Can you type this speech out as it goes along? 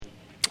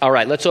All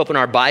right, let's open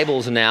our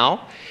Bibles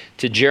now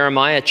to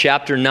Jeremiah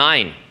chapter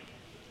 9.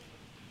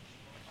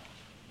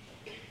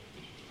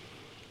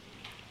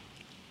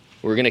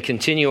 We're going to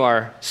continue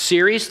our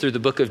series through the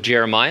book of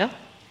Jeremiah.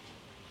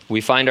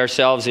 We find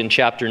ourselves in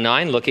chapter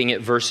 9, looking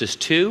at verses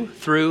 2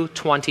 through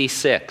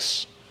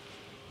 26.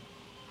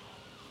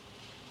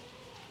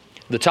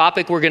 The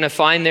topic we're going to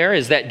find there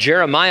is that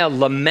Jeremiah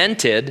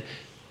lamented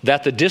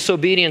that the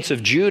disobedience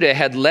of Judah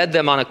had led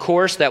them on a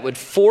course that would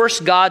force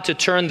God to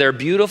turn their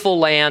beautiful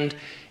land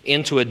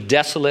into a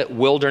desolate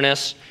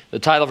wilderness. The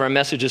title of our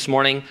message this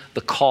morning,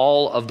 The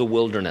Call of the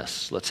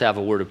Wilderness. Let's have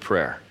a word of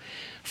prayer.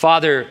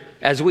 Father,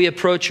 as we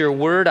approach your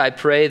word, I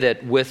pray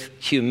that with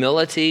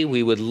humility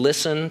we would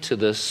listen to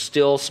the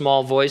still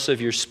small voice of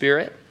your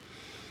Spirit,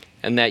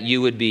 and that you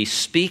would be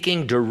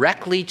speaking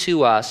directly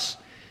to us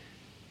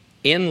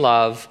in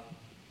love,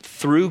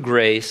 through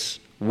grace,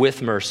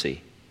 with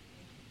mercy.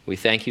 We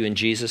thank you in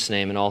Jesus'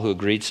 name, and all who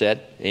agreed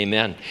said,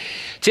 amen.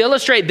 To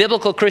illustrate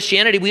biblical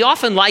Christianity, we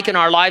often liken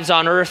our lives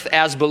on earth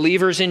as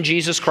believers in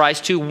Jesus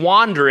Christ to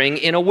wandering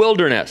in a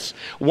wilderness.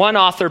 One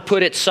author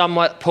put it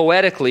somewhat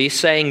poetically,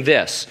 saying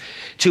this: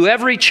 to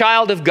every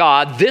child of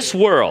God, this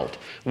world,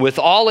 with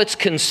all its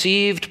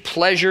conceived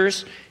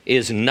pleasures,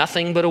 is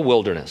nothing but a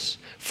wilderness,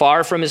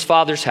 far from his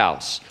Father's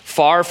house,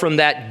 far from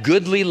that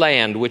goodly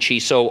land which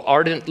he so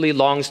ardently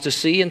longs to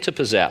see and to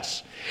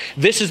possess.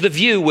 This is the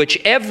view which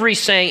every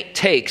saint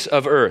takes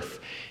of earth,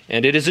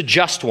 and it is a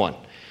just one.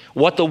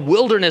 What the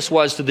wilderness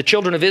was to the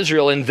children of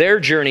Israel in their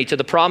journey to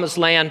the promised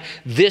land,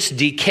 this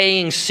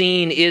decaying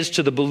scene is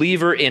to the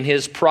believer in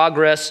his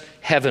progress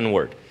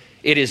heavenward.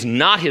 It is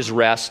not his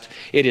rest.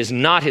 It is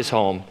not his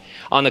home.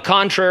 On the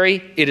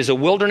contrary, it is a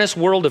wilderness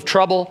world of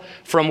trouble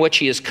from which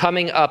he is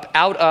coming up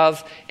out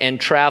of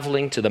and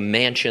traveling to the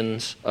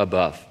mansions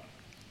above.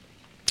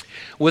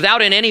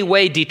 Without in any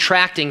way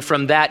detracting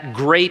from that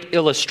great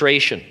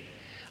illustration,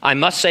 I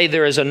must say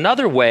there is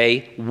another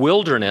way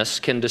wilderness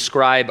can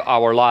describe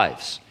our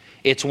lives.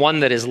 It's one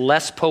that is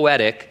less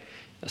poetic,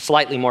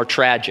 slightly more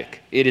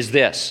tragic. It is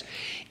this: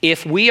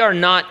 if we are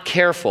not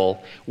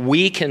careful,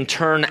 we can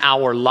turn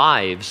our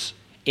lives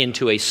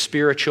into a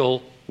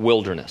spiritual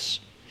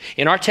wilderness.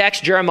 In our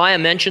text, Jeremiah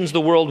mentions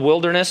the word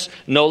wilderness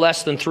no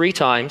less than 3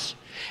 times.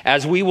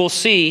 As we will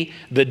see,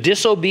 the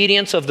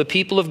disobedience of the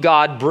people of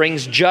God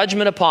brings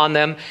judgment upon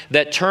them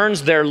that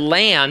turns their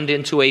land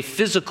into a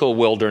physical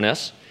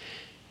wilderness,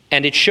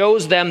 and it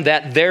shows them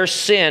that their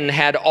sin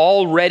had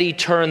already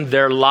turned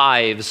their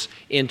lives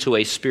into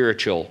a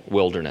spiritual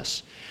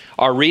wilderness.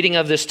 Our reading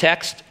of this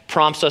text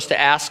prompts us to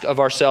ask of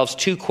ourselves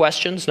 2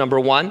 questions.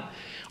 Number 1,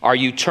 are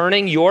you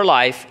turning your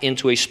life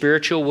into a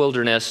spiritual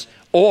wilderness?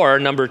 Or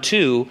number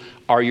 2,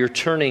 are you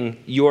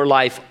turning your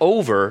life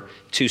over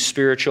to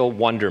spiritual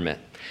wonderment?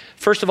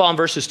 First of all, in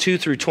verses 2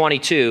 through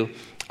 22,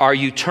 are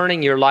you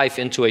turning your life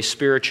into a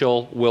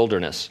spiritual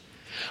wilderness?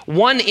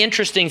 One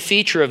interesting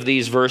feature of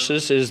these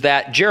verses is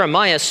that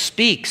Jeremiah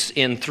speaks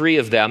in 3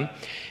 of them,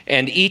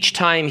 and each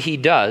time he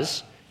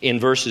does, in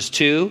verses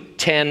 2,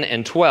 10,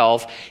 and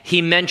 12,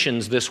 he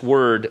mentions this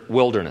word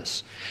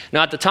wilderness.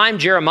 Now, at the time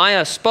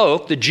Jeremiah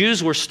spoke, the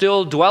Jews were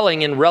still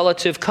dwelling in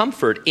relative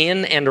comfort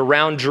in and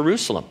around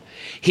Jerusalem.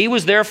 He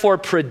was therefore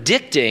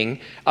predicting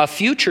a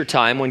future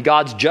time when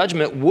God's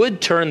judgment would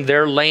turn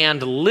their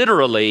land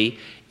literally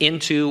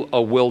into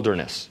a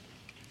wilderness.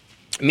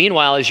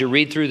 Meanwhile, as you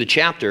read through the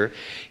chapter,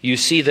 you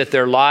see that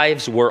their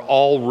lives were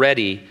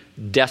already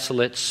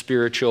desolate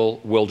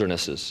spiritual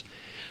wildernesses.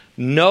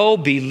 No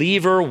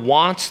believer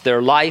wants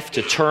their life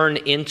to turn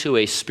into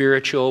a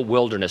spiritual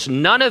wilderness.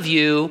 None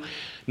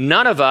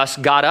of us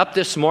got up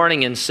this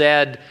morning and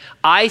said,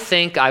 I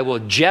think I will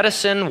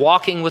jettison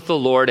walking with the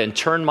Lord and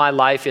turn my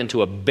life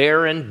into a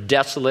barren,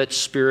 desolate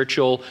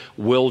spiritual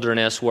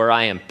wilderness where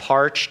I am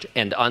parched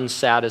and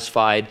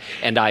unsatisfied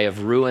and I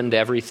have ruined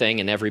everything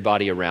and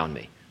everybody around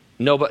me.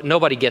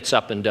 Nobody gets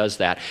up and does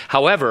that.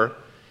 However,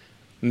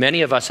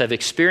 many of us have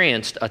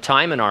experienced a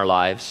time in our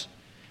lives,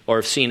 or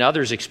have seen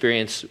others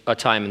experience a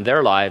time in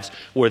their lives,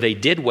 where they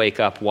did wake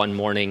up one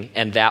morning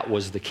and that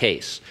was the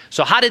case.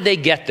 So how did they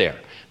get there?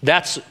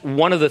 That's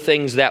one of the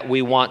things that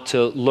we want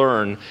to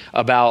learn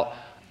about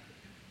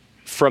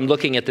from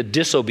looking at the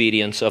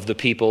disobedience of the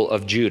people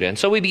of Judah. And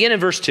so we begin in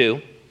verse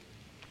 2.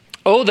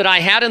 Oh, that I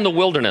had in the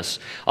wilderness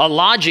a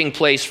lodging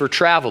place for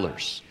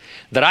travelers,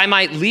 that I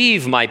might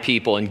leave my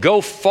people and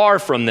go far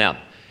from them,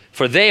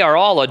 for they are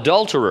all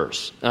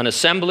adulterers, an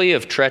assembly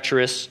of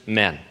treacherous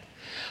men.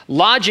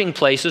 Lodging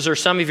places, or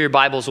some of your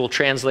Bibles will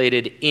translate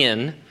it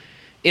in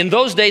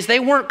those days, they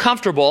weren't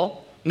comfortable.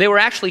 They were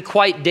actually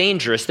quite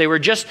dangerous. They were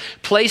just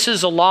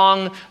places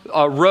along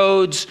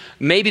roads.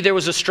 Maybe there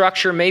was a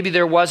structure, maybe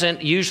there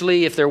wasn't.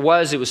 Usually if there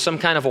was, it was some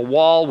kind of a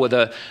wall with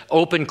an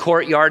open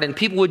courtyard, and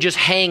people would just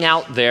hang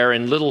out there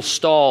in little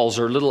stalls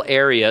or little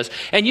areas,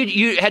 and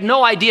you had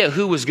no idea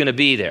who was going to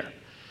be there.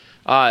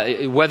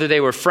 Whether they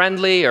were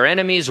friendly or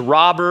enemies,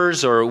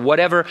 robbers or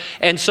whatever.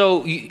 And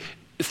so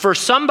for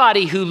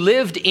somebody who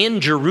lived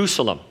in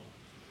Jerusalem,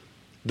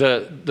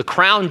 the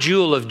crown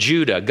jewel of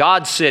Judah,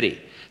 God's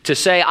city, to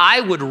say,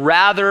 I would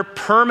rather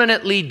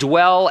permanently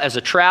dwell as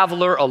a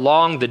traveler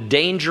along the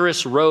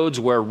dangerous roads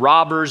where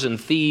robbers and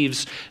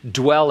thieves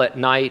dwell at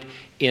night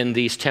in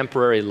these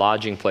temporary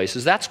lodging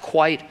places. That's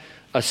quite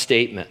a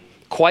statement,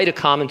 quite a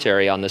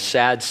commentary on the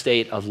sad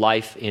state of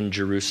life in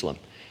Jerusalem.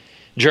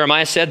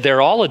 Jeremiah said,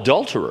 they're all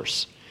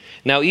adulterers.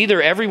 Now,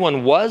 either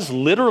everyone was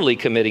literally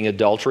committing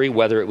adultery,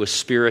 whether it was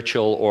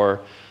spiritual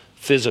or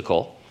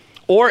physical,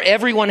 or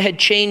everyone had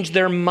changed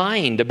their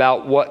mind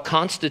about what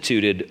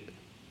constituted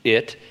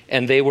it,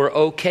 and they were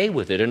okay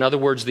with it. In other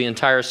words, the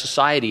entire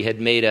society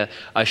had made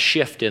a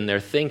shift in their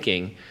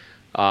thinking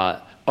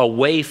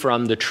away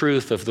from the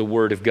truth of the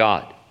Word of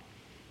God.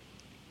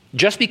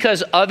 Just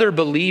because other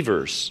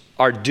believers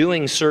are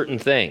doing certain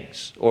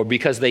things, or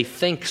because they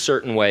think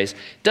certain ways,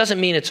 doesn't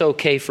mean it's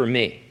okay for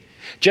me.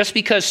 Just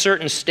because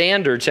certain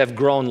standards have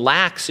grown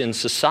lax in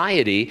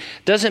society,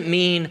 doesn't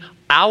mean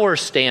our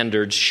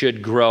standards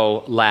should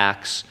grow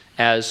lax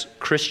as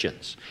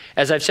Christians.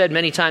 As I've said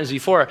many times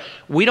before,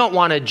 we don't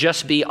want to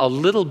just be a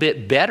little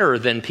bit better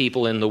than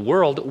people in the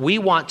world. We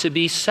want to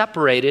be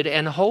separated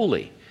and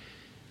holy.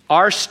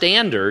 Our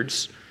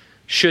standards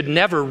should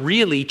never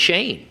really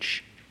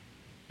change.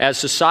 As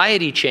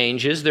society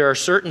changes, there are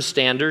certain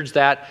standards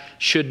that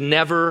should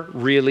never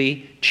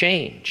really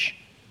change.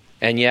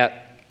 And yet,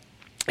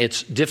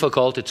 it's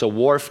difficult, it's a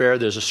warfare,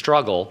 there's a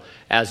struggle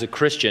as a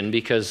Christian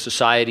because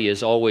society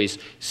is always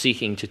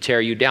seeking to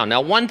tear you down.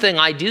 Now, one thing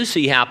I do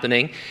see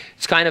happening,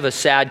 it's kind of a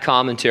sad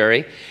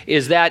commentary,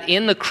 is that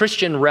in the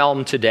Christian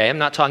realm today, I'm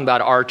not talking about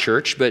our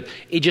church, but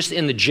just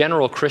in the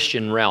general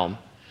Christian realm,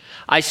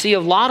 I see a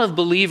lot of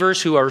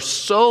believers who are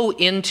so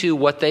into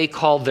what they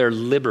call their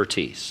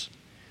liberties.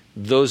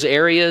 Those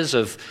areas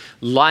of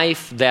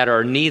life that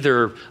are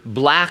neither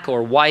black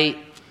or white.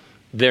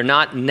 They're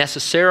not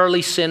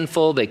necessarily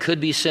sinful. They could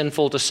be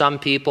sinful to some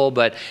people,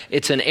 but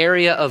it's an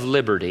area of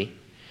liberty.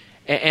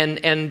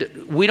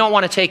 And we don't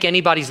want to take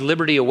anybody's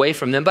liberty away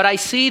from them, but I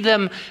see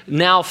them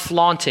now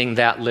flaunting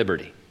that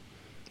liberty.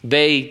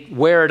 They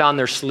wear it on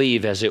their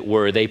sleeve, as it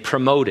were. They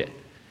promote it.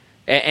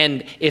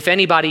 And if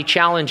anybody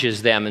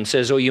challenges them and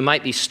says, oh, you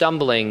might be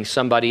stumbling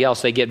somebody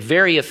else, they get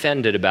very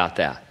offended about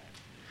that.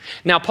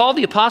 Now, Paul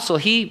the Apostle,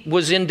 he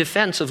was in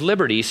defense of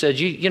liberty. He said,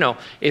 you know,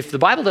 if the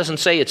Bible doesn't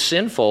say it's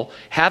sinful,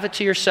 have it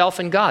to yourself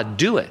and God.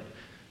 Do it.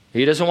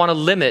 He doesn't want to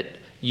limit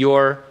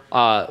your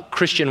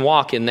Christian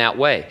walk in that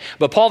way.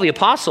 But Paul the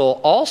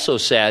Apostle also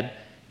said,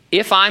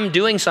 if I'm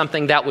doing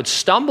something that would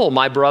stumble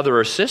my brother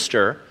or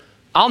sister,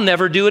 I'll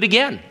never do it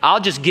again.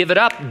 I'll just give it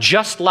up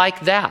just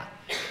like that.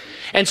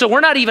 And so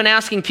we're not even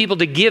asking people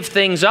to give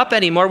things up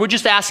anymore. We're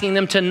just asking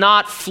them to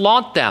not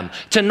flaunt them,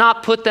 to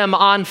not put them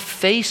on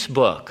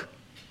Facebook.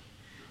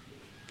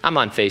 I'm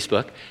on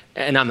Facebook,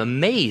 and I'm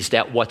amazed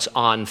at what's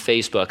on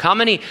Facebook. How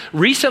many,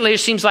 recently it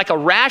seems like a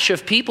rash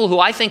of people who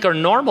I think are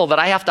normal that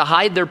I have to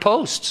hide their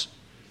posts.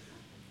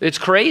 It's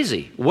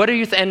crazy. What are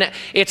you, and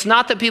it's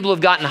not that people have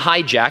gotten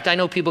hijacked. I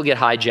know people get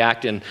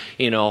hijacked and,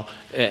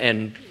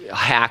 and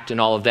hacked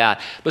and all of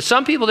that. But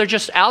some people, they're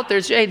just out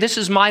there saying, hey, this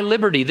is my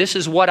liberty. This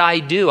is what I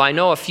do. I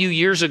know a few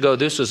years ago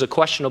this was a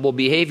questionable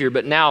behavior,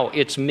 but now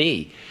it's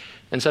me.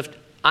 And so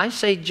I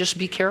say just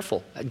be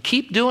careful.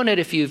 Keep doing it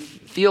if you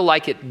feel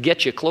like it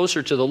gets you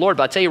closer to the Lord.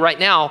 But I'll tell you right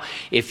now,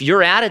 if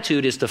your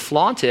attitude is to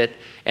flaunt it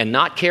and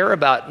not care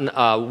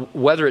about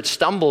whether it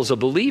stumbles a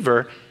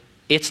believer,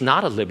 it's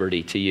not a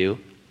liberty to you.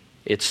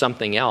 It's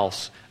something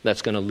else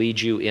that's going to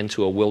lead you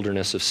into a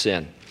wilderness of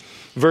sin.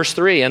 Verse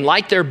 3, and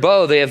like their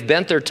bow, they have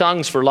bent their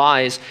tongues for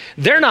lies.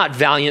 They're not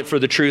valiant for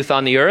the truth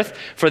on the earth,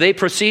 for they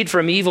proceed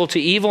from evil to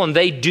evil, and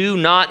they do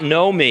not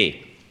know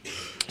me,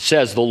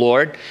 says the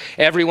Lord.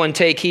 Everyone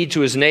take heed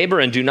to his neighbor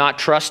and do not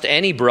trust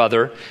any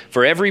brother,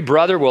 for every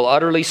brother will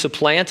utterly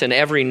supplant and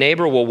every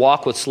neighbor will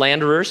walk with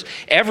slanderers.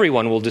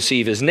 Everyone will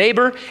deceive his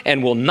neighbor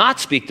and will not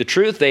speak the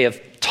truth. They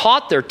have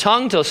taught their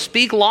tongue to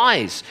speak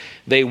lies.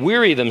 They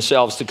weary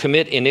themselves to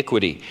commit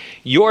iniquity.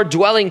 Your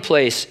dwelling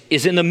place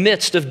is in the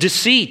midst of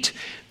deceit.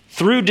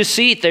 Through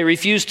deceit they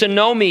refuse to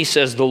know me,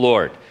 says the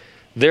Lord.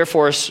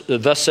 Therefore,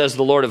 thus says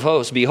the Lord of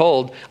hosts,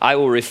 behold, I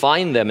will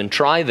refine them and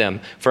try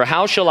them. For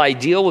how shall I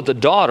deal with the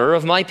daughter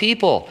of my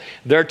people?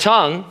 Their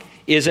tongue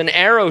is an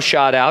arrow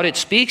shot out. It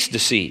speaks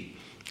deceit.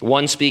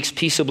 One speaks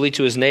peaceably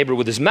to his neighbor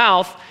with his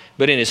mouth,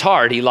 but in his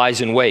heart he lies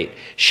in wait.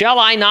 Shall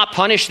I not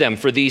punish them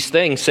for these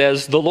things,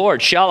 says the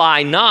Lord? Shall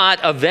I not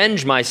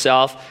avenge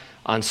myself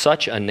on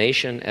such a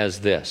nation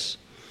as this?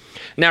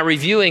 Now,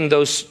 reviewing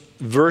those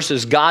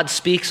verses, God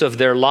speaks of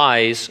their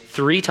lies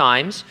 3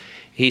 times.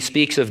 He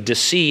speaks of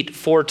deceit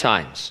 4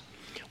 times.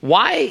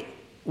 Why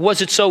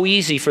was it so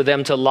easy for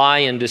them to lie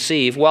and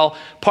deceive? Well,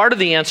 part of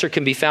the answer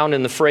can be found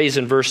in the phrase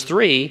in verse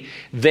 3,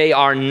 they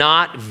are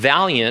not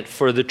valiant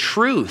for the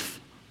truth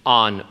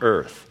on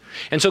earth.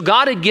 And so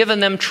God had given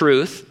them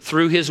truth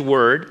through his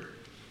word.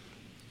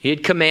 He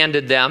had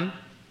commanded them.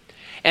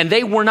 And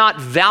they were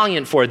not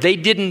valiant for it. They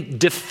didn't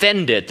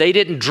defend it. They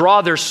didn't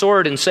draw their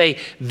sword and say,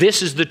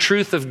 this is the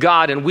truth of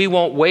God and we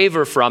won't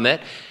waver from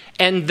it.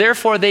 And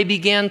therefore they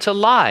began to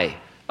lie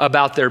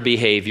about their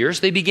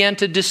behaviors. They began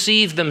to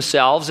deceive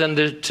themselves and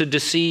to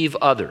deceive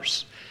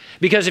others.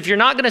 Because if you're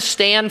not going to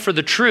stand for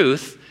the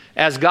truth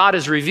as God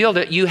has revealed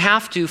it, you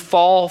have to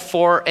fall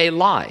for a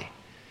lie.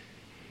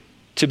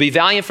 To be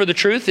valiant for the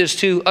truth is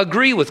to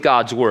agree with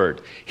God's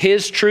word,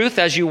 His truth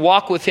as you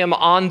walk with Him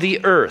on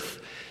the earth.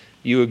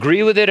 You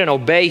agree with it and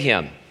obey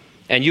Him.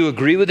 And you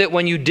agree with it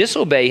when you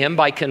disobey Him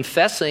by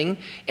confessing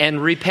and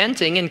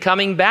repenting and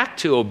coming back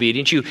to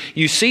obedience.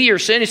 You see your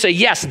sin, you say,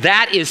 yes,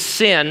 that is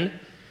sin.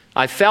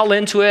 I fell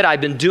into it,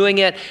 I've been doing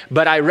it,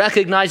 but I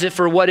recognize it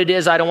for what it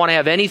is. I don't want to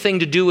have anything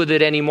to do with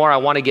it anymore. I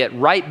want to get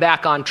right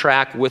back on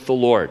track with the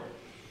Lord.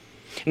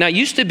 Now, it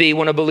used to be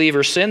when a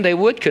believer sinned, they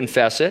would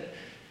confess it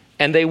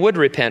and they would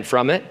repent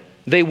from it.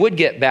 They would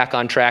get back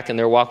on track in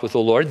their walk with the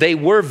Lord. They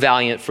were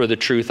valiant for the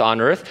truth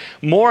on earth.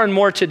 More and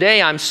more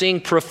today, I'm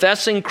seeing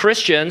professing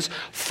Christians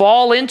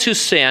fall into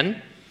sin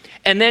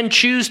and then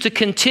choose to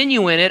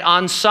continue in it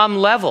on some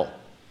level.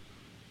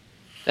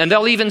 And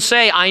they'll even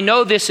say, I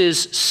know this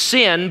is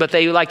sin, but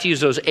they like to use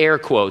those air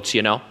quotes,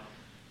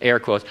 air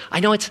quotes. I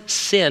know it's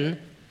sin,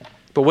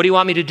 but what do you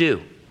want me to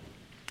do?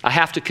 I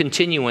have to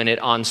continue in it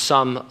on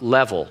some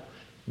level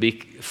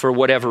for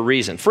whatever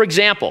reason. For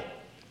example,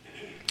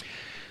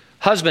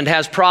 husband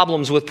has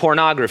problems with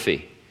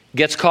pornography,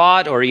 gets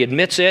caught or he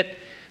admits it,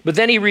 but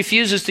then he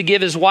refuses to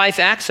give his wife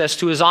access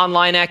to his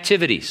online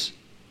activities.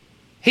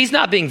 He's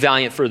not being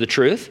valiant for the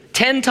truth.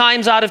 10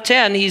 times out of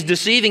 10, he's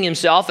deceiving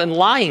himself and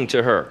lying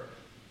to her.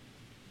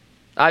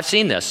 I've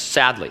seen this,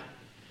 sadly.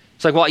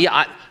 It's like, well,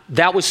 yeah,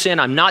 that was sin.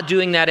 I'm not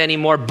doing that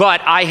anymore, but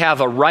I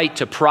have a right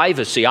to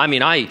privacy. I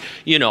mean, I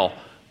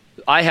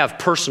have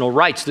personal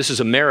rights. This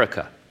is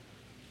America.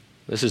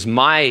 This is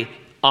my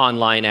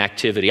online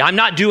activity. I'm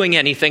not doing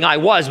anything. I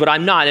was, but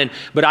I'm not.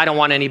 But I don't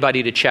want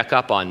anybody to check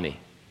up on me.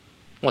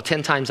 Well,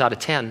 10 times out of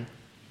 10,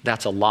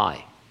 that's a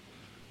lie.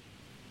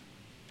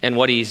 And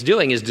what he's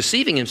doing is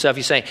deceiving himself.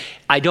 He's saying,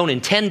 I don't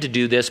intend to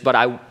do this, but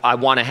I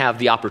want to have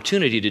the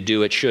opportunity to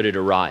do it should it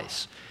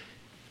arise.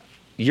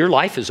 Your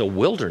life is a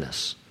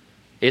wilderness.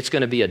 It's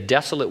going to be a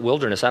desolate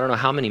wilderness. I don't know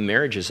how many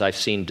marriages I've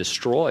seen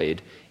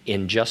destroyed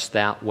in just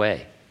that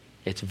way.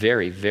 It's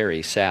very,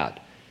 very sad.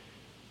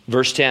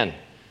 Verse 10,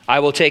 I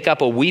will take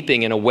up a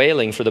weeping and a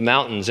wailing for the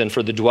mountains and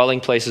for the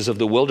dwelling places of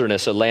the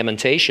wilderness, a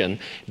lamentation,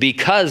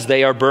 because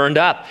they are burned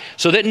up,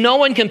 so that no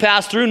one can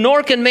pass through,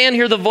 nor can man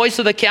hear the voice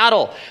of the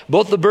cattle.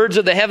 Both the birds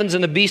of the heavens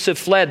and the beasts have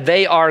fled.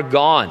 They are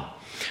gone.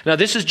 Now,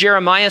 this is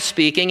Jeremiah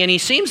speaking, and he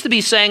seems to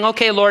be saying,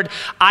 okay, Lord,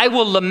 I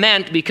will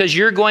lament because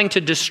you're going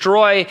to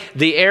destroy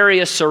the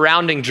area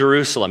surrounding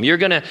Jerusalem. You're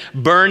going to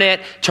burn it,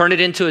 turn it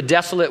into a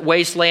desolate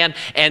wasteland,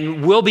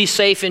 and we'll be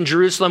safe in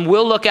Jerusalem.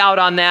 We'll look out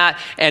on that,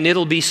 and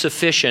it'll be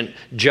sufficient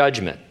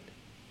judgment.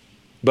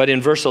 But in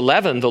verse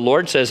 11, the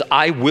Lord says,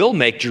 I will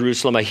make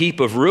Jerusalem a heap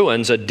of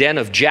ruins, a den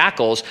of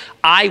jackals.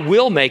 I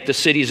will make the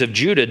cities of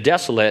Judah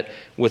desolate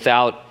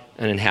without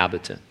an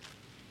inhabitant.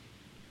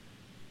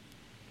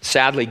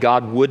 Sadly,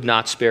 God would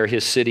not spare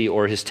his city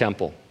or his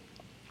temple.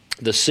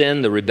 The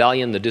sin, the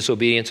rebellion, the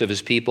disobedience of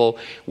his people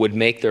would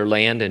make their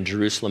land and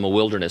Jerusalem a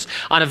wilderness.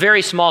 On a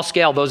very small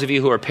scale, those of you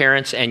who are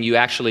parents and you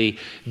actually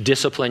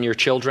discipline your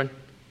children,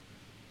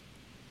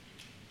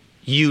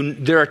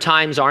 there are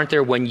times, aren't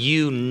there, when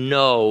you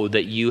know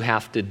that you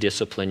have to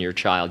discipline your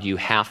child. You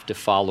have to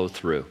follow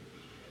through.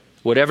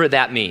 Whatever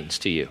that means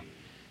to you,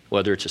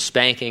 whether it's a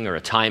spanking or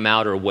a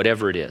timeout or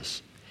whatever it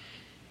is.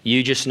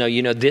 You just know,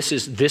 this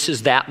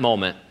is that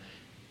moment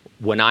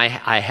when I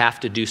have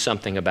to do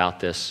something about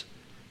this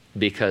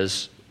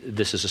because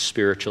this is a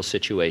spiritual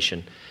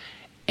situation.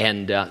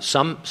 And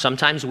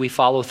sometimes we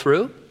follow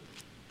through,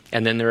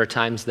 and then there are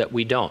times that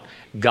we don't.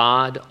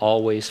 God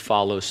always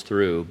follows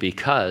through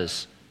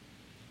because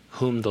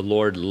whom the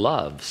Lord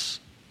loves,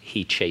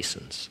 he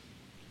chastens.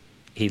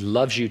 He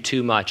loves you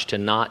too much to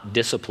not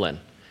discipline.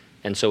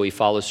 And so he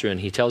follows through, and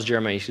he tells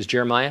Jeremiah, he says,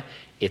 Jeremiah,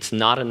 it's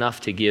not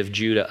enough to give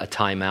Judah a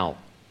timeout.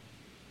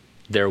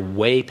 They're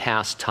way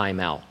past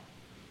timeout.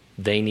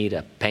 They need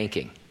a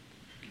panking.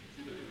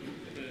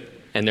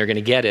 And they're going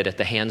to get it at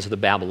the hands of the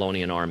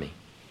Babylonian army.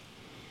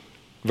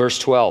 Verse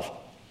 12.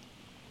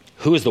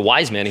 Who is the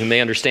wise man who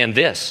may understand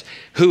this?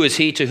 Who is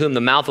he to whom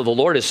the mouth of the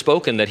Lord has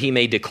spoken that he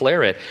may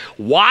declare it?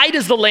 Why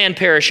does the land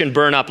perish and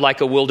burn up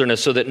like a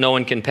wilderness so that no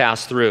one can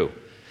pass through?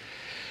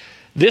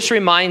 This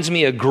reminds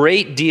me a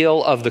great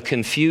deal of the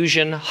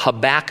confusion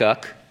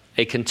Habakkuk,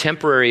 a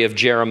contemporary of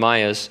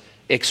Jeremiah's,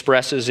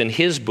 expresses in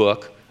his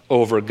book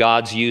over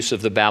God's use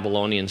of the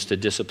Babylonians to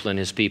discipline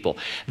his people.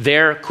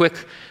 Their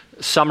quick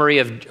summary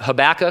of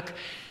Habakkuk,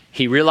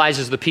 he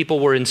realizes the people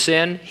were in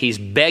sin. He's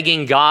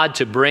begging God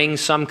to bring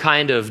some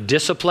kind of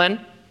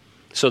discipline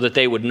so that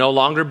they would no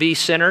longer be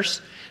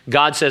sinners.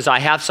 God says, I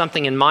have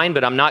something in mind,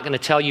 but I'm not going to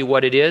tell you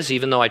what it is,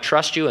 even though I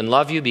trust you and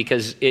love you,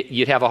 because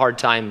you'd have a hard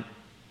time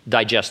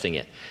digesting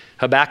it.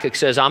 Habakkuk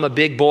says, I'm a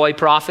big boy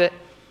prophet.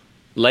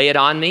 Lay it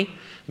on me.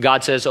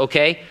 God says,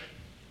 okay,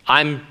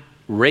 I'm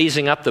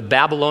raising up the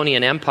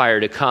Babylonian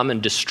Empire to come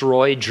and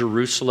destroy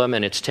Jerusalem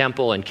and its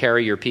temple and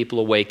carry your people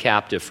away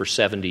captive for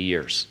 70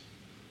 years.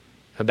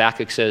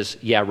 Habakkuk says,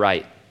 yeah,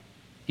 right.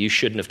 You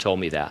shouldn't have told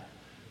me that.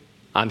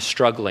 I'm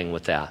struggling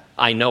with that.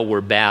 I know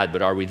we're bad,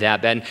 but are we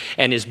that bad?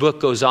 And his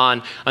book goes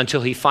on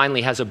until he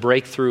finally has a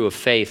breakthrough of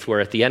faith, where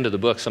at the end of the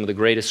book, some of the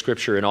greatest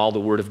scripture in all the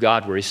Word of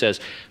God, where he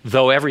says,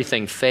 though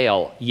everything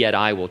fail, yet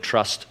I will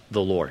trust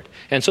the Lord.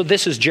 And so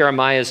this is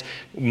Jeremiah's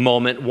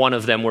moment, one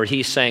of them, where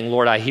he's saying,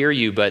 Lord, I hear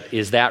you, but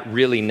is that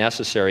really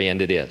necessary? And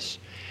it is.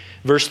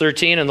 Verse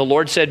 13, and the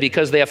Lord said,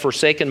 because they have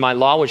forsaken my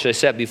law, which I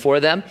set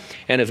before them,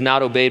 and have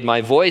not obeyed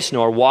my voice,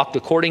 nor walked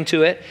according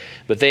to it,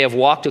 but they have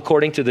walked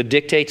according to the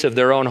dictates of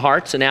their own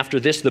hearts, and after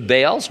this the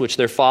Baals, which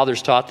their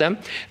fathers taught them.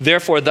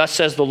 Therefore thus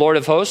says the Lord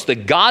of hosts, the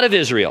God of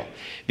Israel,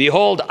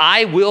 behold,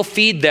 I will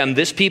feed them,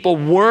 this people,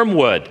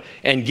 wormwood,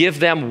 and give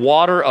them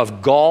water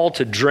of gall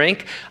to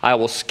drink. I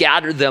will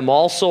scatter them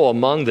also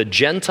among the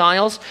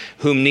Gentiles,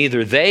 whom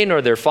neither they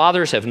nor their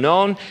fathers have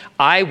known.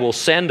 I will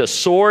send a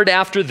sword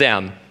after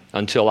them,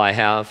 until I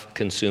have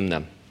consumed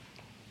them.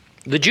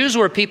 The Jews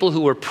were people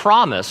who were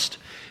promised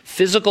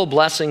physical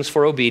blessings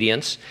for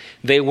obedience.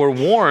 They were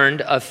warned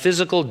of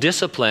physical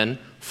discipline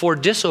for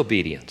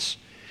disobedience.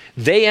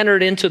 They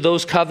entered into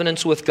those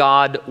covenants with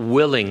God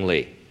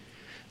willingly.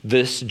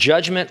 This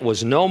judgment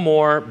was no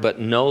more but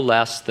no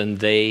less than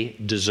they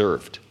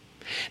deserved.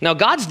 Now,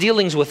 God's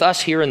dealings with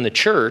us here in the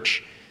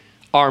church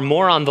are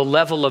more on the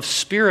level of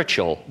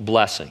spiritual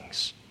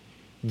blessings.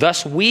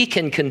 Thus, we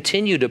can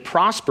continue to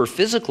prosper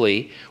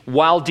physically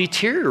while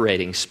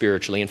deteriorating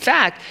spiritually. In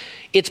fact,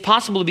 it's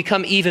possible to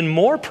become even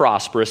more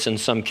prosperous in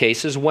some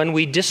cases when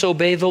we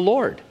disobey the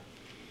Lord.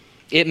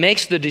 It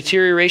makes the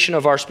deterioration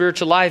of our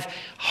spiritual life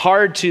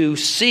hard to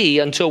see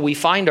until we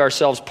find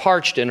ourselves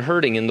parched and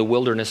hurting in the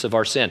wilderness of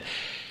our sin.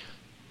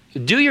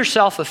 Do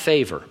yourself a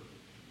favor.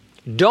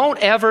 Don't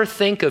ever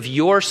think of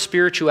your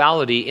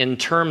spirituality in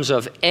terms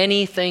of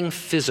anything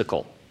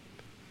physical,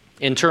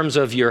 in terms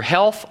of your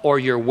health or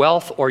your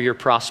wealth or your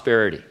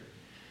prosperity,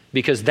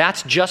 because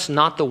that's just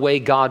not the way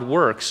God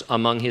works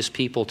among his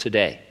people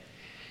today.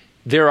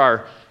 There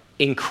are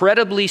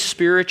incredibly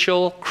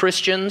spiritual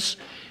Christians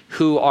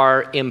who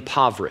are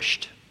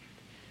impoverished.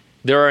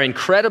 There are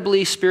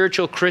incredibly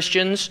spiritual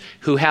Christians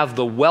who have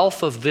the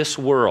wealth of this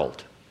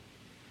world.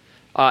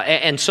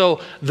 And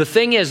so the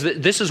thing is,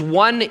 that this is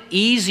one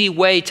easy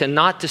way to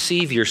not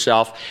deceive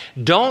yourself.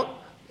 Don't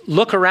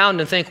look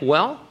around and think,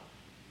 well,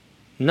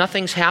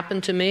 nothing's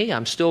happened to me.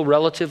 I'm still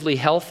relatively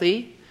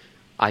healthy.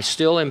 I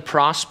still am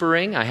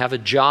prospering. I have a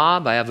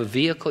job. I have a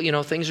vehicle.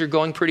 Things are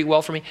going pretty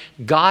well for me.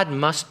 God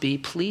must be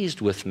pleased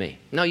with me.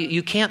 No,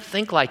 you can't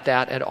think like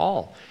that at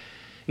all.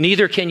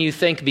 Neither can you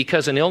think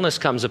because an illness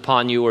comes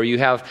upon you or you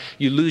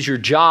lose your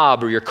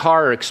job or your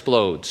car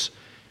explodes.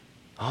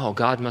 Oh,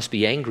 God must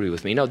be angry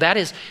with me. No,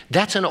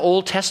 that's an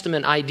Old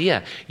Testament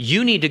idea.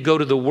 You need to go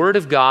to the Word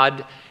of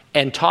God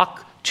and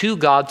talk to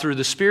God through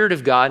the Spirit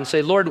of God and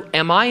say, Lord,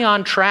 am I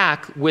on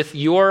track with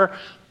your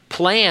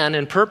plan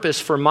and purpose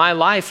for my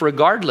life,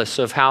 regardless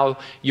of how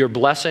you're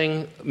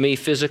blessing me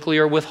physically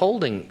or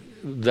withholding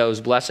those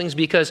blessings?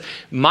 Because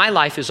my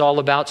life is all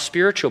about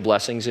spiritual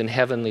blessings in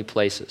heavenly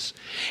places.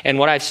 And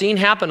what I've seen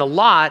happen a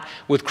lot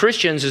with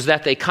Christians is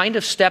that they kind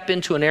of step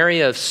into an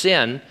area of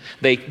sin.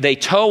 They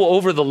toe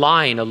over the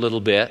line a little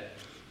bit,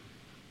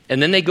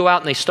 and then they go out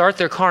and they start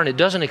their car and it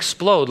doesn't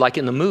explode like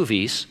in the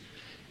movies.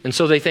 And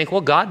so they think,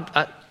 well, God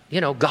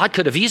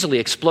could have easily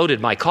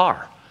exploded my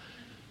car.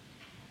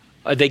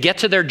 They get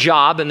to their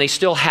job and they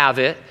still have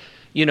it.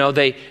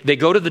 They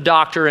go to the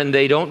doctor and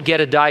they don't get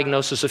a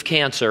diagnosis of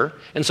cancer.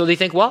 And so they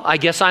think, well, I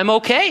guess I'm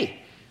okay.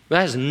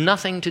 That has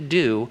nothing to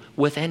do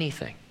with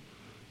anything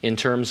in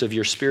terms of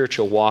your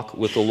spiritual walk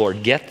with the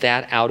Lord. Get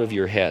that out of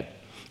your head.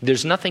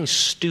 There's nothing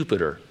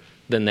stupider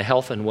than the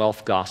health and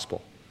wealth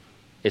gospel.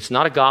 It's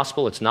not a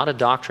gospel. It's not a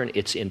doctrine.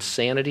 It's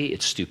insanity.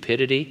 It's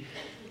stupidity.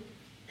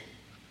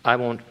 I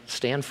won't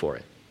stand for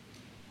it.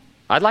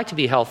 I'd like to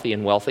be healthy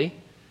and wealthy,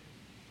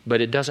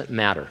 but it doesn't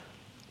matter.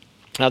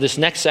 Now, this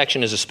next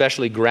section is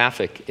especially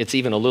graphic. It's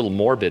even a little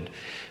morbid.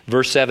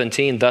 Verse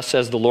 17, thus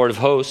says the Lord of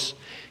hosts,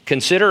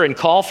 consider and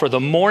call for the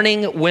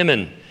mourning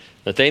women,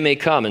 that they may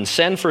come, and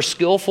send for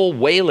skillful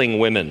wailing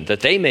women,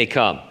 that they may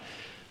come.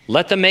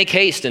 Let them make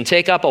haste and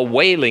take up a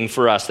wailing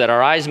for us, that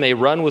our eyes may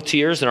run with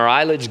tears and our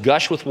eyelids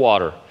gush with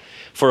water.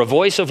 For a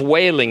voice of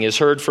wailing is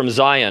heard from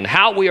Zion.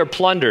 How we are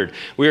plundered.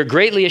 We are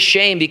greatly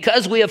ashamed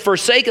because we have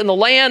forsaken the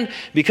land,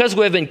 because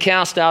we have been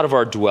cast out of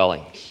our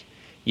dwellings.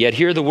 Yet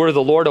hear the word of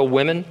the Lord, O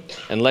women,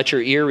 and let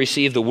your ear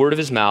receive the word of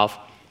his mouth.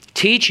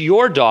 Teach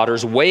your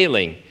daughters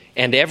wailing,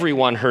 and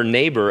everyone her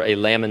neighbor a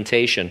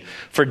lamentation.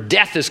 For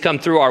death has come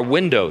through our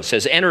windows,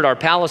 has entered our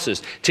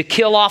palaces, to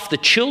kill off the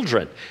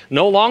children,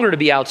 no longer to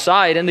be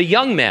outside, and the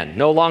young men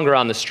no longer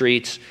on the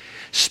streets.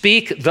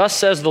 Speak, thus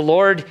says the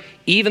Lord,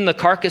 even the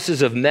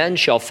carcasses of men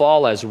shall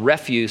fall as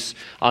refuse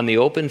on the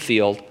open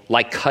field,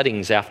 like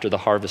cuttings after the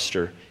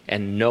harvester,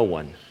 and no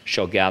one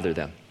shall gather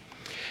them.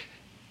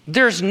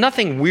 There's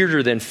nothing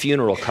weirder than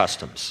funeral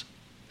customs.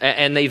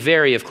 And they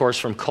vary, of course,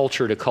 from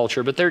culture to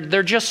culture, but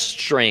they're just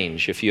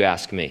strange, if you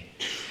ask me.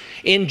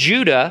 In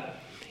Judah,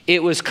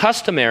 it was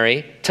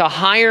customary to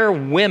hire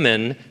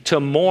women to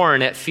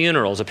mourn at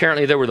funerals.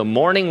 Apparently there were the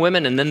mourning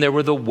women and then there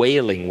were the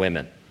wailing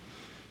women.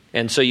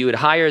 And so you would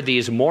hire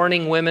these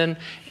mourning women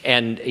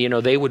and,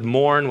 they would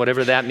mourn,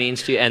 whatever that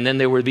means to you, and then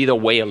there would be the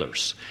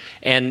wailers.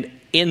 And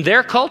in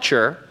their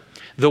culture,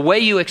 the way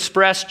you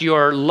expressed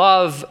your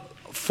love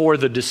for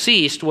the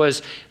deceased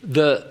was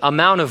the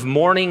amount of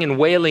mourning and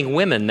wailing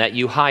women that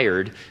you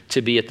hired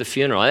to be at the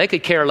funeral. And they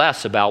could care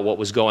less about what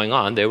was going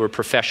on. They were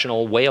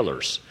professional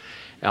wailers.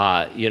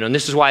 And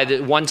this is why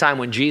one time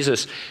when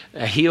Jesus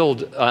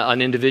healed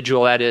an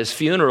individual at his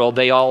funeral,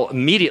 they all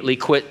immediately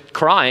quit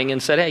crying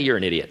and said, "Hey, you're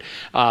an idiot,"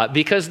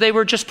 because they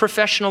were just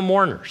professional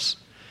mourners.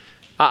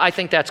 I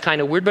think that's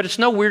kind of weird, but it's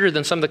no weirder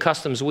than some of the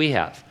customs we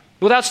have.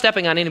 Without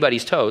stepping on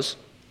anybody's toes,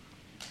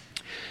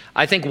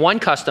 I think one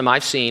custom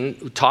I've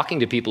seen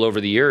talking to people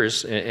over the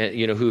years,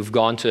 who've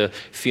gone to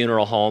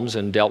funeral homes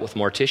and dealt with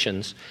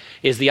morticians,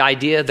 is the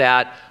idea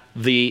that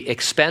the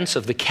expense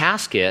of the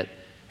casket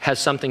has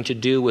something to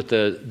do with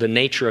the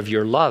nature of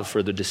your love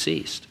for the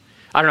deceased.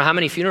 I don't know how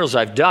many funerals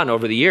I've done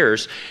over the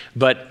years,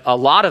 but a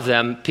lot of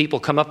them, people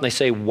come up and they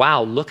say,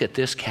 "Wow, look at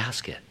this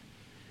casket."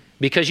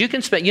 Because you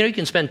can spend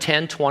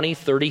 $10,000, $20,000,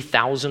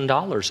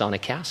 $30,000 on a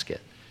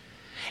casket.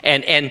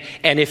 And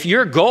if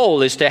your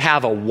goal is to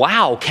have a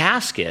wow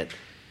casket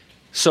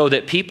so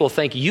that people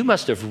think you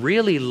must have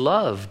really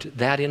loved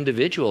that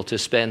individual to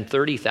spend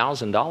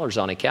 $30,000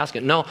 on a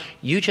casket. No,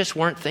 you just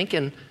weren't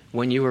thinking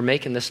when you were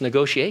making this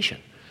negotiation.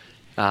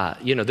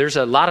 There's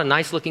a lot of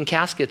nice looking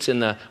caskets in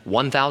the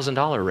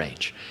 $1,000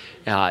 range.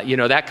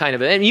 That kind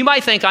of, and you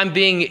might think I'm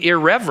being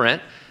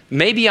irreverent.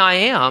 Maybe I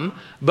am,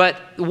 but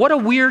what a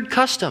weird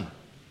custom.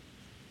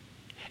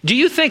 Do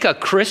you think a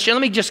Christian,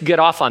 let me just get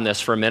off on this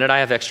for a minute. I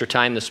have extra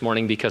time this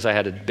morning because I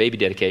had a baby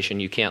dedication.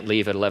 You can't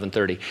leave at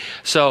 11:30.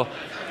 So,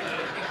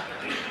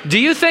 do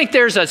you think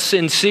there's a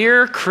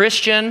sincere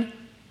Christian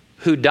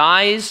who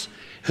dies,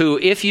 who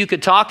if you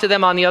could talk to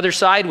them on the other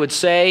side would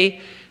say,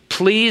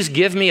 "Please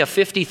give me a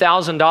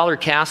 $50,000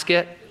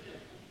 casket,"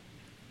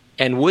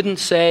 and wouldn't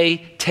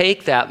say,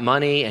 "Take that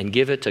money and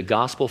give it to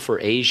Gospel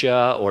for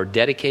Asia or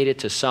dedicate it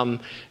to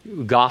some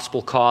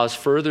gospel cause,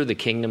 further the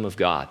kingdom of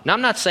God"? Now,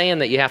 I'm not saying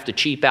that you have to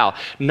cheap out.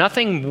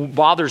 Nothing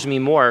bothers me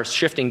more,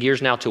 shifting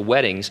gears now to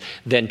weddings,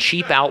 than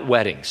cheap out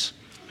weddings.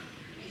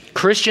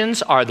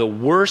 Christians are the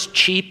worst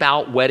cheap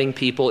out wedding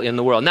people in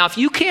the world. Now, if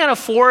you can't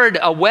afford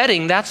a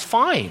wedding, that's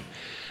fine.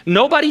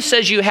 Nobody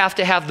says you have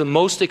to have the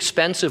most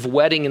expensive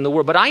wedding in the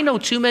world, but I know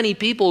too many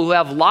people who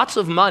have lots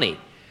of money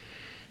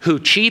who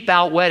cheap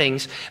out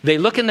weddings. They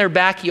look in their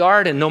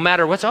backyard and no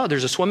matter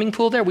there's a swimming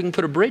pool there, we can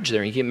put a bridge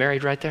there and you get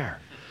married right there.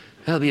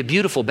 It'll be a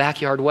beautiful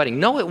backyard wedding.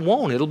 No, it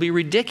won't. It'll be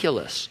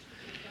ridiculous.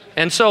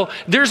 And so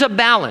there's a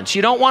balance.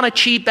 You don't want to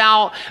cheap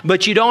out,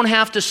 but you don't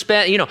have to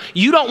spend,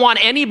 you don't want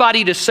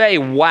anybody to say,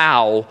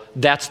 "Wow,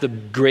 that's the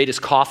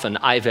greatest coffin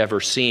I've ever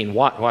seen.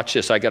 Watch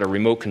this, I got a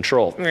remote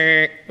control."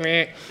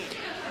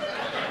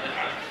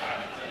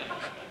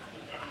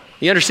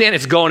 You understand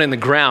it's going in the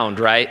ground,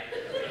 right?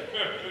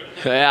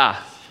 Yeah.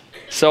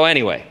 So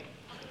anyway,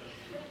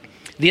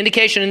 the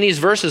indication in these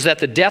verses that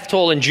the death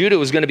toll in Judah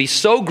was going to be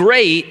so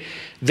great,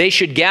 they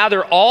should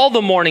gather all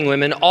the mourning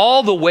women,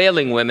 all the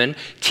wailing women,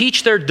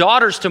 teach their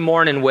daughters to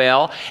mourn and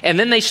wail, and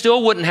then they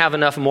still wouldn't have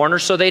enough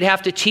mourners, so they'd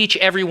have to teach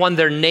everyone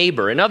their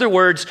neighbor. In other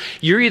words,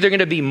 you're either going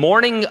to be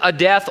mourning a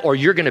death or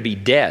you're going to be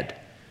dead.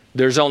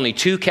 There's only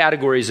two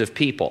categories of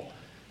people.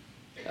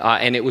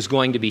 And it was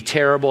going to be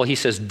terrible. He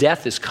says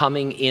death is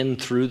coming in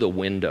through the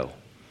window,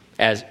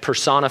 as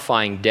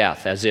personifying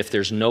death, as if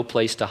there's no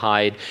place to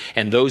hide.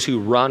 And those who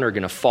run are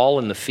going to fall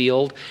in the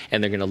field,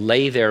 and they're going to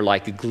lay there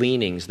like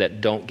gleanings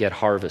that don't get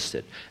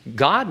harvested.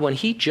 God, when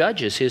he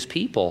judges his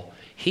people,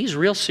 he's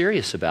real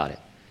serious about it.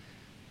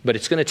 But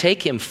it's going to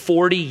take him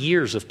 40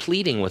 years of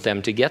pleading with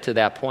them to get to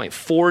that point.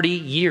 40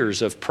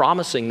 years of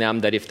promising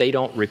them that if they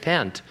don't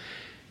repent,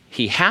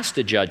 he has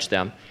to judge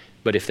them.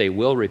 But if they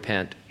will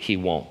repent, he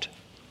won't.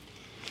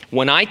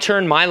 When I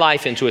turn my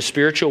life into a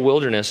spiritual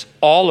wilderness,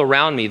 all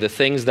around me, the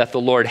things that the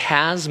Lord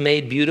has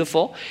made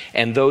beautiful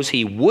and those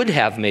he would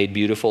have made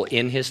beautiful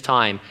in his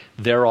time,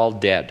 they're all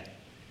dead.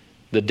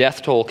 The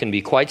death toll can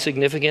be quite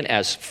significant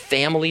as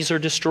families are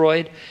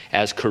destroyed,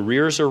 as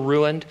careers are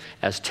ruined,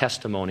 as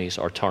testimonies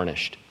are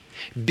tarnished.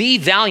 Be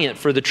valiant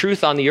for the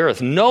truth on the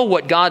earth. Know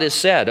what God has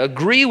said.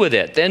 Agree with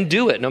it, then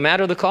do it, no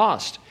matter the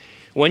cost.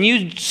 When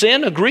you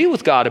sin, agree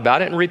with God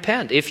about it and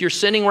repent. If you're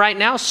sinning right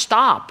now,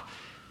 stop.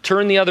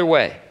 Turn the other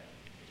way.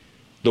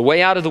 The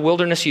way out of the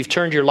wilderness you've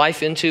turned your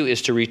life into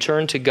is to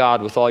return to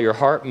God with all your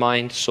heart,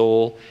 mind,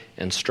 soul,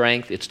 and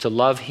strength. It's to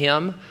love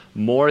him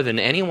more than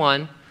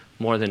anyone,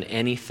 more than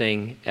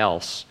anything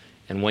else.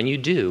 And when you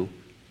do,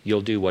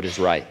 you'll do what is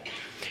right.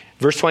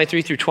 Verse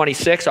 23 through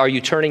 26, are you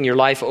turning your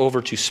life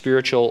over to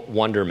spiritual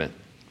wonderment?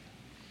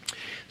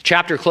 The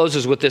chapter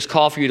closes with this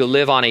call for you to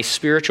live on a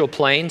spiritual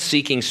plane,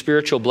 seeking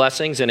spiritual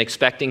blessings and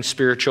expecting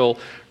spiritual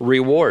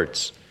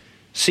rewards.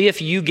 See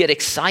if you get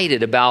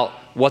excited about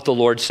what the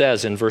Lord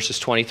says in verses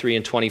 23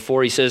 and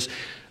 24. He says,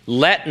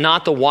 Let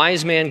not the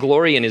wise man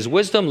glory in his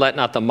wisdom, let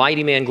not the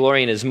mighty man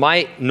glory in his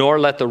might, nor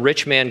let the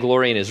rich man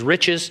glory in his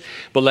riches,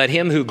 but let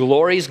him who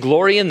glories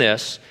glory in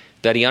this,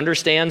 that he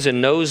understands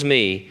and knows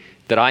me,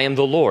 that I am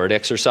the Lord,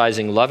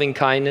 exercising loving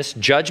kindness,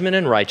 judgment,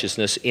 and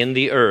righteousness in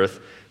the earth,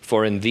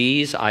 for in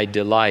these I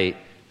delight,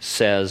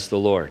 says the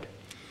Lord.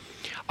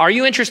 Are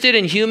you interested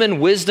in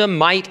human wisdom,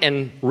 might,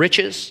 and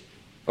riches?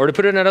 Or to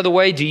put it another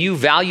way, do you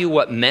value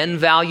what men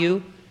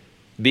value,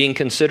 being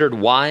considered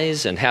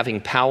wise and having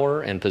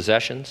power and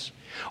possessions?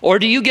 Or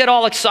do you get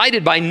all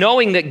excited by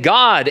knowing that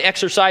God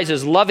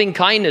exercises loving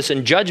kindness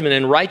and judgment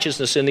and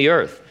righteousness in the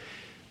earth?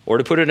 Or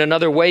to put it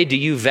another way, do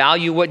you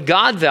value what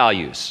God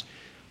values?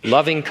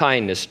 Loving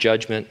kindness,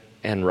 judgment,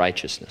 and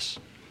righteousness.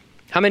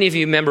 How many of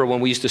you remember when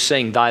we used to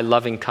sing, "Thy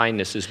loving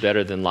kindness is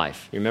better than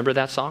life"? You remember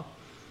that song?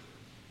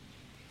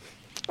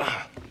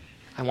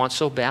 I want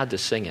so bad to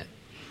sing it.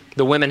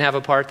 The women have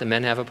a part, the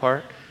men have a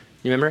part.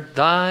 You remember?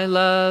 Thy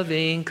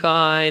loving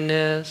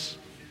kindness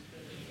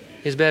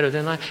is better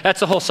than life. That's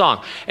the whole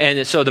song.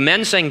 And so the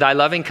men sing, "Thy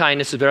loving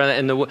kindness is better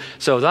than,"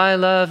 so thy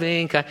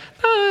loving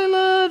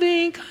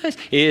kindness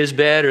is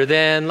better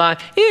than life,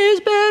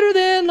 is better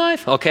than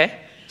life. Okay?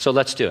 So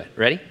let's do it.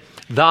 Ready?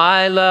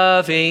 Thy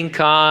loving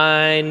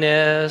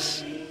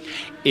kindness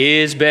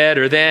is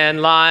better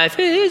than life,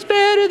 is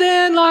better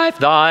than life.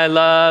 Thy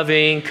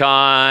loving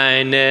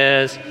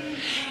kindness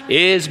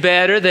is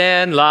better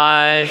than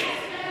life.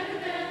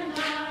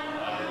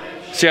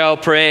 Shall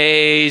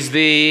praise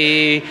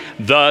thee,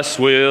 thus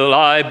will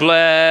I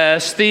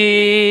bless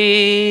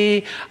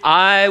thee.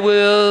 I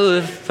will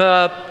lift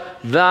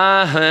up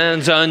thy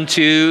hands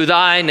unto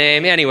thy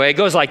name. Anyway, it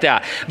goes like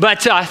that.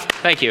 But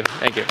thank you.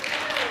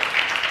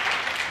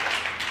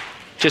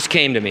 Just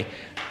came to me.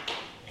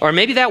 Or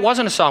maybe that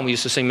wasn't a song we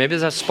used to sing. Maybe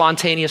it's a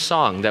spontaneous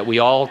song that we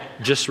all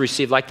just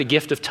received, like the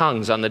gift of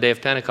tongues on the day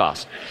of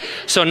Pentecost.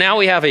 So now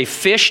we have a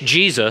fish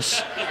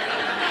Jesus,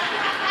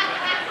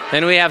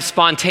 and we have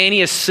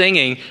spontaneous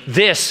singing.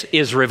 This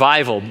is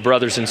revival,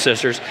 brothers and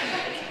sisters.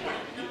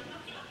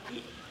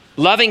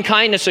 Loving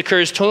kindness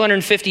occurs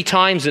 250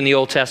 times in the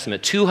Old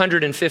Testament,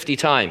 250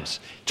 times.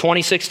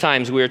 26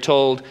 times we are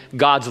told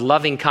God's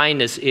loving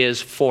kindness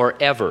is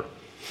forever.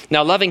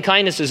 Now, loving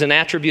kindness is an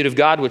attribute of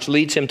God which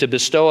leads him to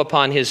bestow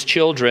upon his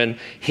children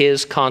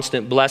his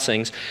constant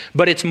blessings.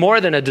 But it's more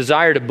than a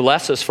desire to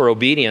bless us for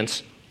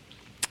obedience.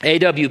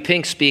 A.W.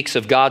 Pink speaks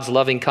of God's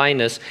loving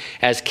kindness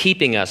as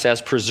keeping us,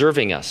 as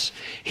preserving us.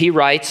 He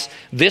writes,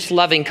 "This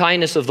loving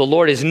kindness of the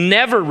Lord is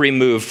never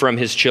removed from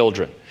his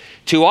children.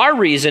 To our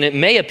reason, it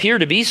may appear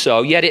to be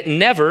so, yet it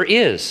never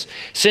is.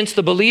 Since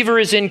the believer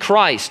is in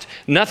Christ,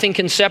 nothing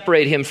can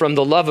separate him from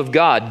the love of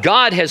God.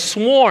 God has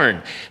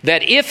sworn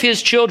that if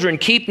his children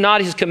keep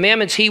not his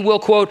commandments, he will,"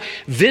 quote,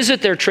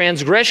 "visit their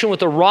transgression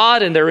with a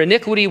rod and their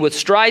iniquity with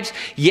stripes.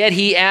 Yet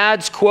he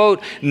adds,"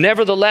 quote,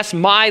 "nevertheless,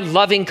 my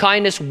loving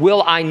kindness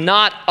will I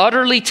not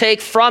utterly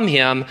take from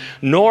him,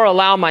 nor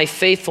allow my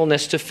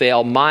faithfulness to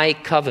fail. My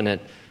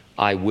covenant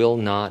I will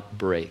not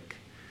break."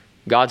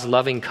 God's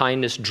loving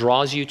kindness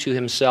draws you to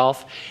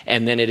himself,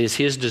 and then it is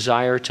his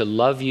desire to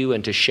love you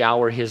and to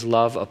shower his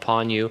love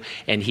upon you,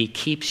 and he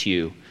keeps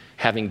you,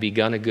 having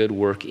begun a good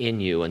work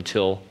in you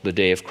until the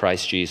day of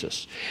Christ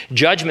Jesus.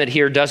 Judgment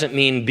here doesn't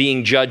mean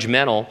being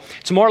judgmental.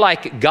 It's more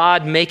like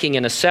God making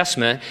an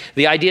assessment.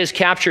 The idea is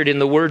captured in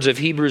the words of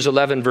Hebrews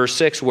 11, verse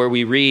 6, where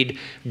we read,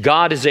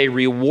 "God is a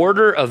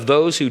rewarder of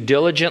those who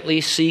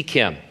diligently seek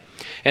him."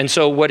 And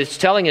so what it's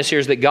telling us here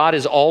is that God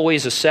is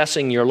always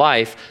assessing your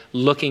life,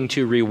 looking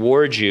to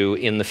reward you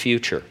in the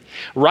future.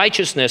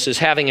 Righteousness is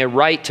having a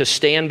right to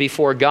stand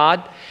before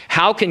God.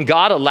 How can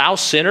God allow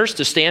sinners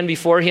to stand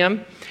before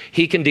him?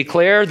 He can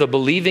declare the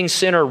believing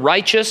sinner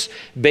righteous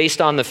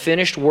based on the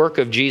finished work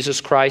of Jesus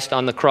Christ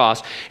on the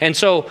cross. And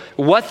so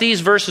what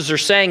these verses are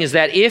saying is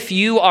that if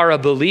you are a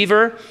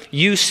believer,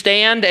 you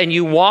stand and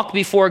you walk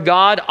before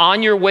God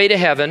on your way to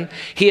heaven.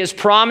 He has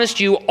promised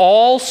you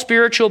all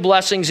spiritual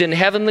blessings in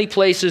heavenly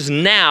places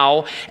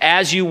now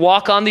as you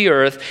walk on the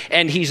earth,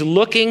 and he's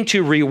looking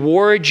to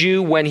reward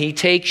you when he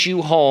takes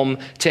you home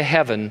to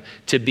heaven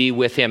to be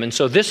with him. And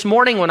so this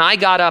morning when I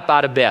got up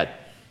out of bed,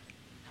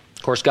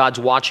 of course, God's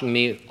watching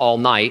me all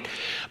night.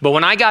 But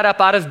when I got up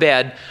out of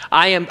bed,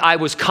 I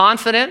was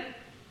confident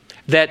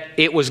that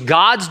it was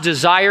God's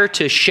desire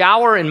to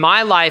shower in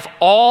my life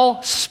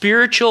all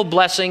spiritual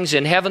blessings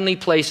in heavenly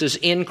places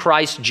in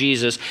Christ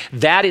Jesus.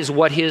 That is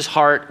what his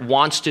heart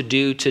wants to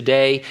do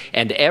today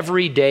and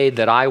every day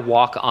that I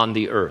walk on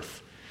the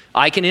earth.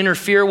 I can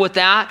interfere with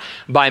that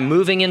by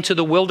moving into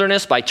the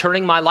wilderness, by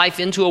turning my life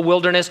into a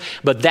wilderness,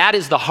 but that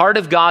is the heart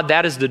of God.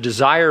 That is the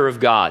desire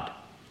of God.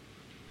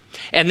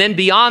 And then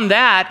beyond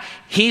that,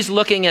 he's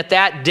looking at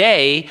that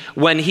day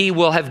when he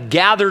will have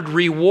gathered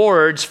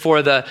rewards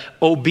for the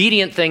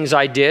obedient things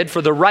I did,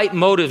 for the right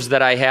motives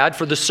that I had,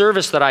 for the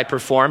service that I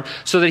performed,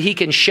 so that he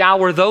can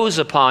shower those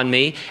upon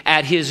me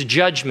at his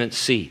judgment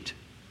seat.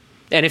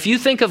 And if you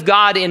think of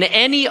God in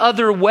any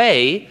other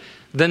way,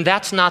 then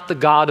that's not the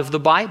God of the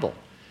Bible.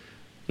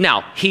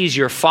 Now, he's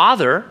your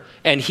father,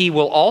 and he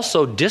will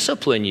also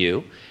discipline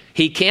you.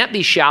 He can't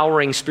be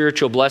showering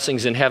spiritual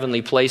blessings in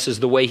heavenly places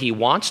the way he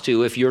wants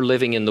to if you're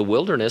living in the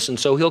wilderness, and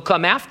so he'll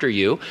come after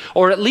you,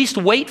 or at least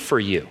wait for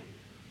you.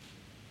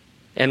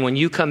 And when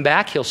you come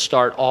back, he'll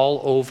start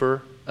all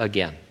over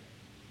again.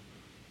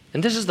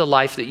 And this is the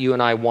life that you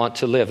and I want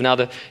to live. Now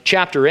the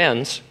chapter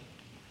ends,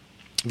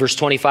 verse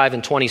 25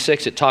 and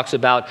 26, it talks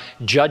about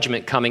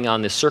judgment coming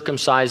on the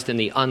circumcised and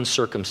the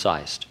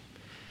uncircumcised.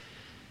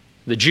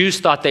 The Jews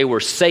thought they were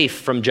safe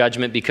from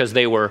judgment because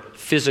they were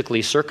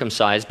physically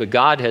circumcised, but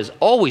God has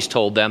always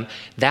told them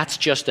that's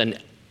just an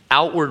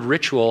outward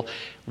ritual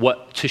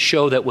to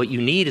show that what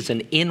you need is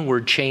an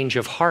inward change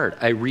of heart,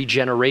 a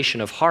regeneration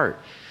of heart.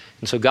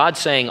 And so God's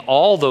saying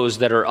all those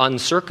that are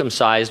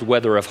uncircumcised,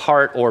 whether of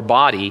heart or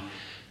body,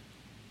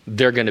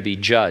 they're going to be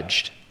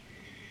judged.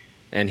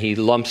 And he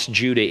lumps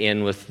Judah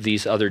in with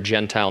these other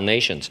Gentile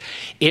nations.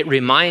 It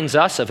reminds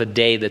us of a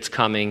day that's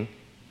coming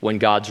when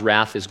God's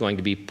wrath is going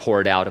to be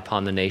poured out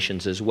upon the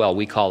nations as well.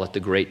 We call it the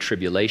Great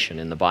Tribulation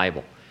in the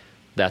Bible,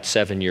 that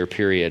 7-year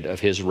period of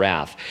his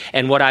wrath.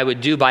 And what I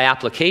would do by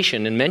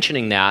application in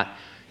mentioning that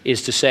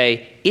is to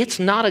say, it's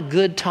not a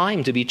good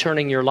time to be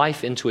turning your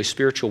life into a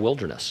spiritual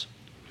wilderness.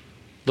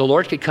 The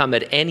Lord could come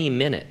at any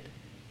minute.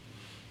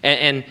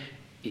 And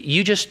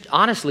you just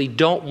honestly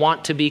don't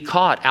want to be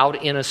caught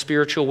out in a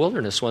spiritual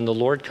wilderness when the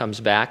Lord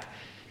comes back,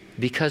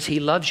 because he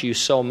loves you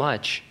so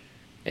much,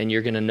 and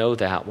you're going to know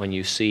that when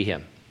you see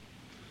him.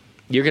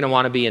 You're going to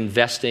want to be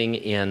investing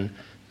in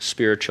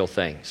spiritual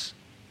things.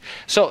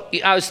 So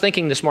I was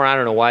thinking this morning, I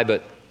don't know why,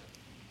 but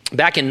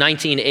back in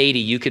 1980,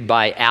 you could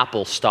buy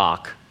Apple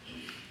stock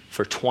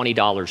for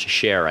 $20 a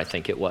share, I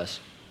think it was.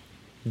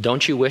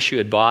 Don't you wish you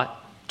had bought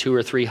 200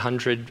 or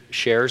 300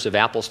 shares of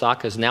Apple stock?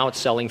 Because now it's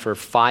selling for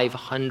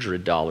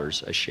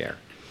 $500 a share.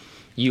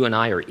 You and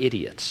I are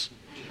idiots.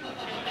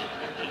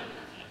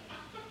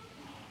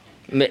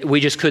 We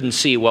just couldn't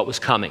see what was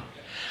coming.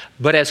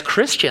 But as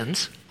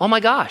Christians, oh my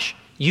gosh,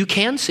 you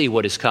can see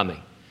what is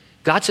coming.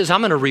 God says,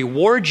 I'm going to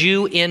reward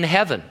you in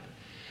heaven.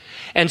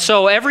 And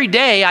so every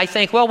day I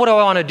think, well, what do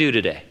I want to do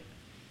today?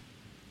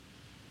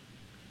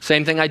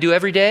 Same thing I do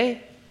every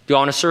day. Do I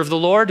want to serve the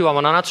Lord? Do I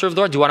want to not serve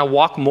the Lord? Do I want to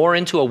walk more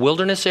into a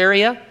wilderness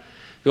area?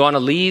 Do I want to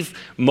leave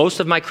most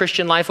of my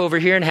Christian life over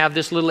here and have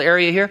this little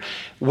area here?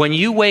 When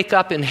you wake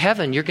up in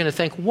heaven, you're going to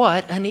think,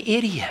 what an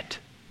idiot.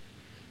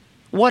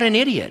 What an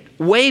idiot.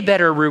 Way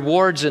better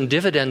rewards and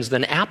dividends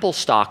than Apple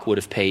stock would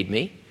have paid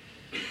me.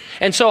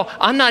 And so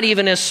I'm not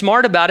even as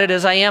smart about it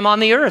as I am on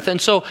the earth. And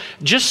so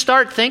just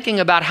start thinking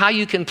about how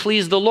you can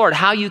please the Lord,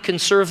 how you can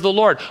serve the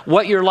Lord,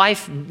 what your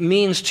life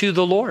means to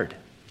the Lord.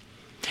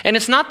 And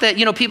it's not that,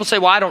 people say,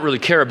 well, I don't really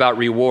care about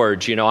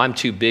rewards. I'm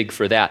too big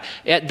for that.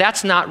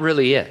 That's not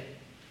really it.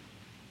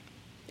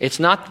 It's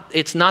not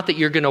that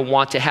you're going to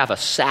want to have a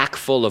sack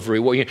full of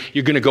reward.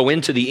 You're going to go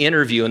into the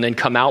interview and then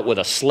come out with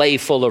a sleigh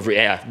full of,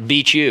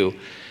 beat you.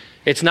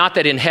 It's not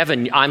that in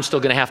heaven I'm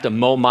still going to have to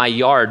mow my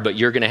yard, but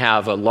you're going to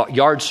have a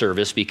yard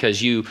service because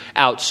you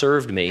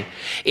outserved me.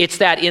 It's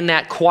that in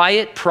that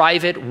quiet,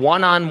 private,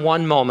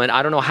 one-on-one moment,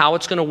 I don't know how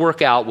it's going to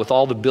work out with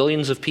all the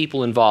billions of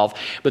people involved,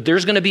 but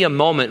there's going to be a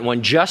moment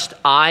when just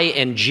I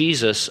and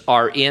Jesus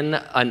are in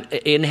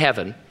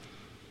heaven,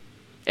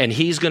 and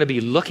he's going to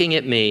be looking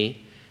at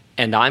me,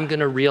 and I'm going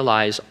to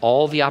realize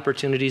all the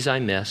opportunities I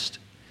missed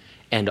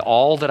and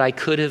all that I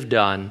could have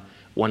done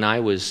when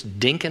I was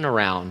dinking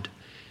around,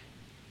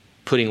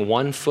 putting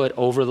one foot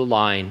over the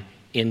line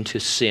into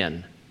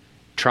sin,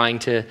 trying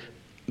to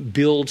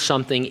build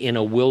something in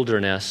a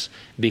wilderness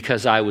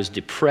because I was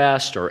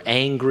depressed or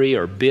angry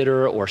or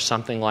bitter or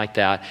something like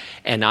that.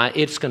 And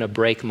it's going to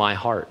break my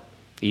heart,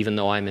 even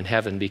though I'm in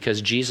heaven,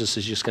 because Jesus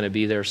is just going to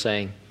be there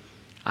saying,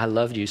 I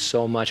loved you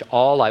so much.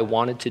 All I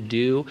wanted to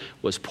do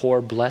was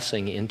pour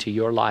blessing into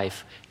your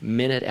life,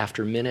 minute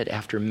after minute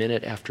after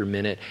minute after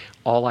minute.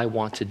 All I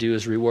want to do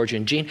is reward you.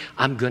 And Gene,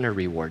 I'm going to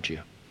reward you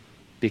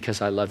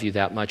because I love you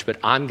that much, but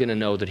I'm going to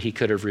know that he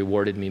could have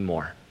rewarded me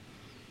more.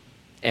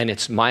 And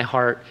it's my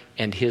heart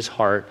and his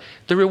heart.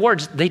 The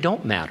rewards, they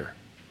don't matter.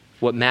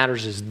 What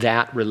matters is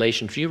that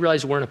relationship. You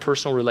realize we're in a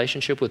personal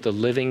relationship with the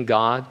living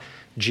God,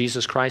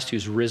 Jesus Christ,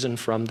 who's risen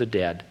from the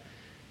dead.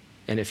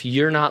 And if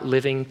you're not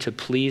living to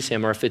please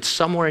him, or if it's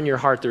somewhere in your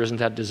heart there isn't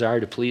that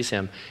desire to please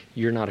him,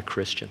 you're not a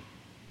Christian.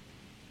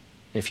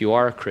 If you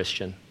are a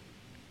Christian,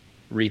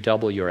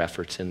 redouble your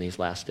efforts in these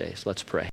last days. Let's pray.